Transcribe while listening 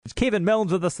Kevin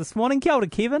Milnes with us this morning. Kia ora,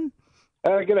 Kevin.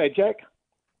 G'day, Jack.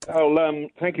 Oh,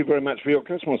 thank you very much for your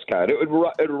Christmas card. It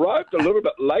arrived a little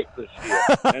bit late this year,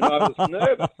 and I was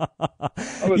nervous.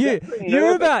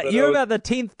 You're about the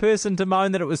 10th person to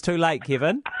moan that it was too late,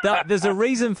 Kevin. There's a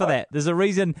reason for that. There's a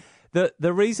reason.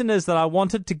 The reason is that I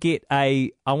wanted to get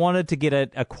a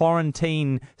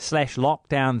quarantine /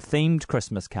 lockdown themed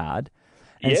Christmas card.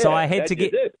 And so I had to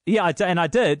get, I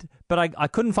did, but I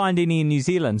couldn't find any in New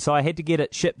Zealand, so I had to get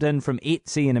it shipped in from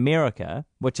Etsy in America,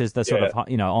 which is the sort of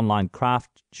online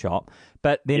craft shop.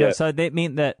 But then so that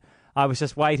meant that I was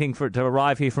just waiting for it to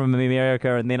arrive here from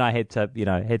America, and then I had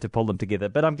to pull them together.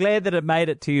 But I'm glad that it made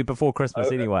it to you before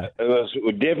Christmas anyway. It was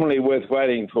definitely worth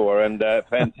waiting for, and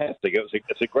fantastic.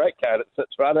 It's a great card. It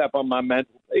sits right up on my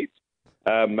mantelpiece.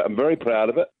 I'm very proud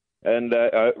of it. And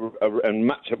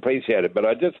much appreciated. But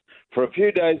for a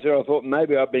few days there, I thought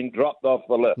maybe I've been dropped off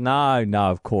the list. No,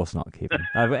 of course not, Kevin.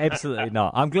 No, absolutely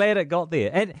not. I'm glad it got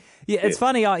there. And it's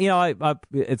funny,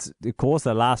 it's of course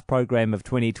the last program of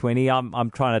 2020. I'm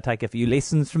trying to take a few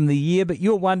lessons from the year, but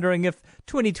you're wondering if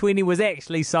 2020 was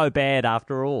actually so bad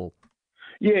after all.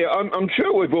 Yeah, I'm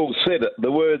sure we've all said it.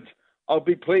 The words, "I'll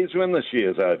be pleased when this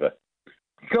year's over."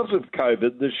 Because of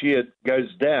COVID, this year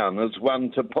goes down as one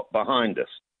to put behind us.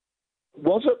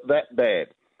 Was it that bad?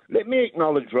 Let me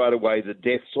acknowledge right away the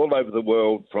deaths all over the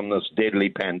world from this deadly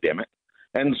pandemic.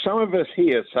 And some of us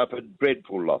here suffered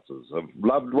dreadful losses of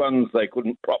loved ones they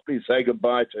couldn't properly say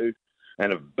goodbye to,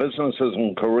 and of businesses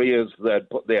and careers they'd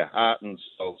put their heart and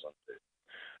souls into.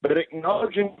 But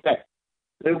acknowledging that,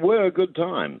 there were good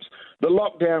times. The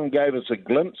lockdown gave us a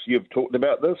glimpse, you've talked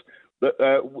about this,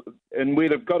 and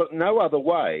we'd have got it no other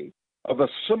way, of a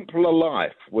simpler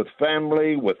life with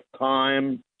family, with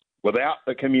time, without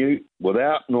the commute,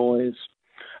 without noise.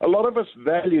 A lot of us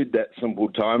valued that simple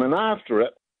time, and after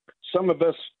it, some of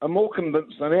us are more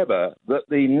convinced than ever that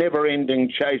the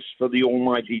never-ending chase for the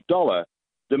almighty dollar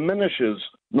diminishes,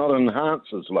 not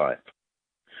enhances life.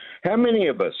 How many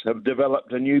of us have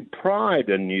developed a new pride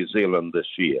in New Zealand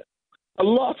this year? A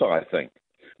lot, I think.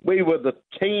 We were the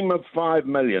team of 5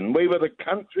 million. We were the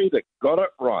country that got it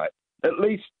right. At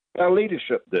least our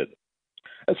leadership did.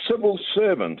 A civil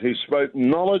servant who spoke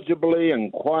knowledgeably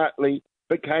and quietly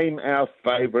became our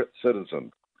favourite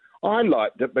citizen. I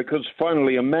liked it because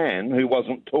finally a man who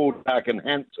wasn't tall, dark and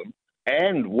handsome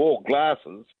and wore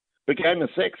glasses became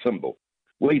a sex symbol.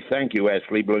 We thank you,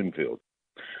 Ashley Bloomfield.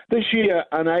 This year,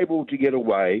 unable to get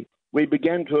away, we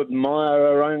began to admire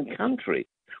our own country.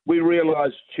 We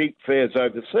realised cheap fares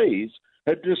overseas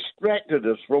had distracted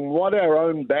us from what our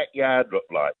own backyard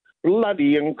looked like.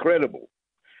 Bloody incredible.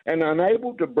 And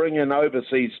unable to bring in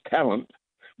overseas talent,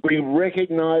 we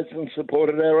recognised and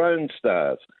supported our own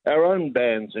stars, our own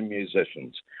bands and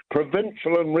musicians,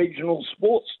 provincial and regional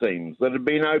sports teams that had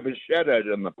been overshadowed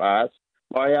in the past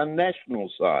by our national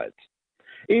sides.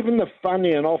 Even the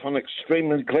funny and often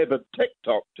extremely clever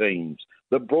TikTok teams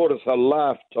that brought us a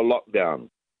laugh to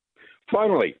lockdown.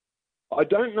 Finally, I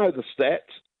don't know the stats,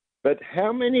 but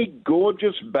how many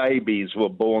gorgeous babies were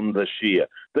born this year?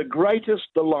 The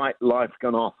greatest delight life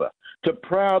can offer to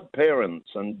proud parents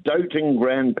and doting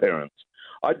grandparents.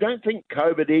 I don't think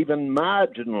COVID even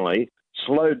marginally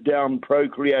slowed down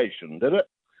procreation, did it?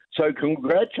 So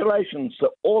congratulations to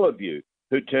all of you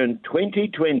who turned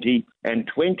 2020 and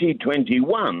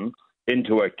 2021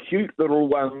 into a cute little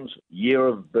one's year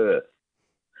of birth.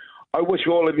 I wish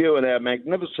all of you and our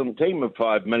magnificent team of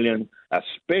 5 million a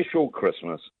special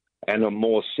Christmas and a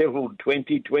more settled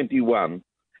 2021.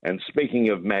 And speaking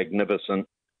of magnificent,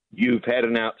 you've had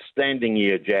an outstanding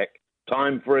year, Jack.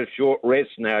 Time for a short rest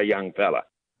now, young fella.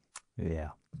 Yeah.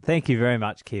 Thank you very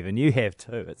much, Kevin. You have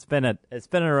too. It's been a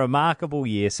remarkable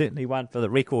year, certainly one for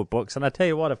the record books. And I tell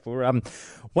you what, if we're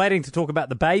waiting to talk about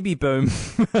the baby boom,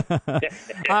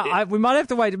 we might have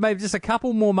to wait maybe just a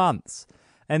couple more months.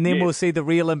 And then we'll see the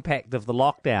real impact of the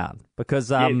lockdown,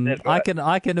 because right.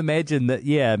 I can imagine that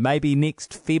maybe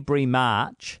next February,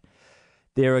 March,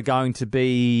 there are going to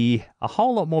be a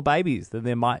whole lot more babies than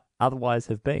there might otherwise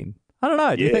have been. I don't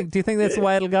know. Do you think that's the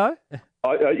way it'll go?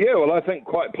 I think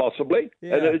quite possibly.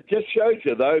 Yeah. And it just shows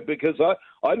you though, because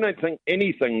I don't think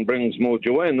anything brings more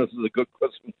joy, and this is a good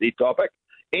Christmassy topic.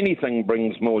 Anything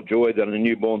brings more joy than a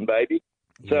newborn baby.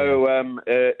 Yeah.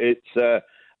 So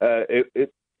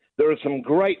there are some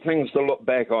great things to look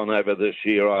back on over this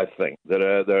year, I think, that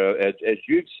are as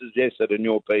you've suggested in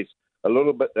your piece, a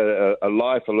little bit, a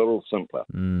life a little simpler.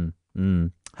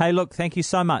 Hey, look, thank you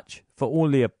so much for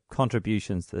all your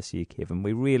contributions this year, Kevin.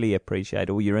 We really appreciate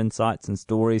all your insights and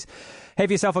stories. Have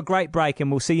yourself a great break,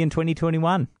 and we'll see you in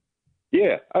 2021.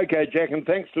 Yeah, okay, Jack, and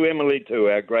thanks to Emily too,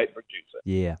 our great producer.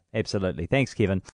 Yeah, absolutely. Thanks, Kevin.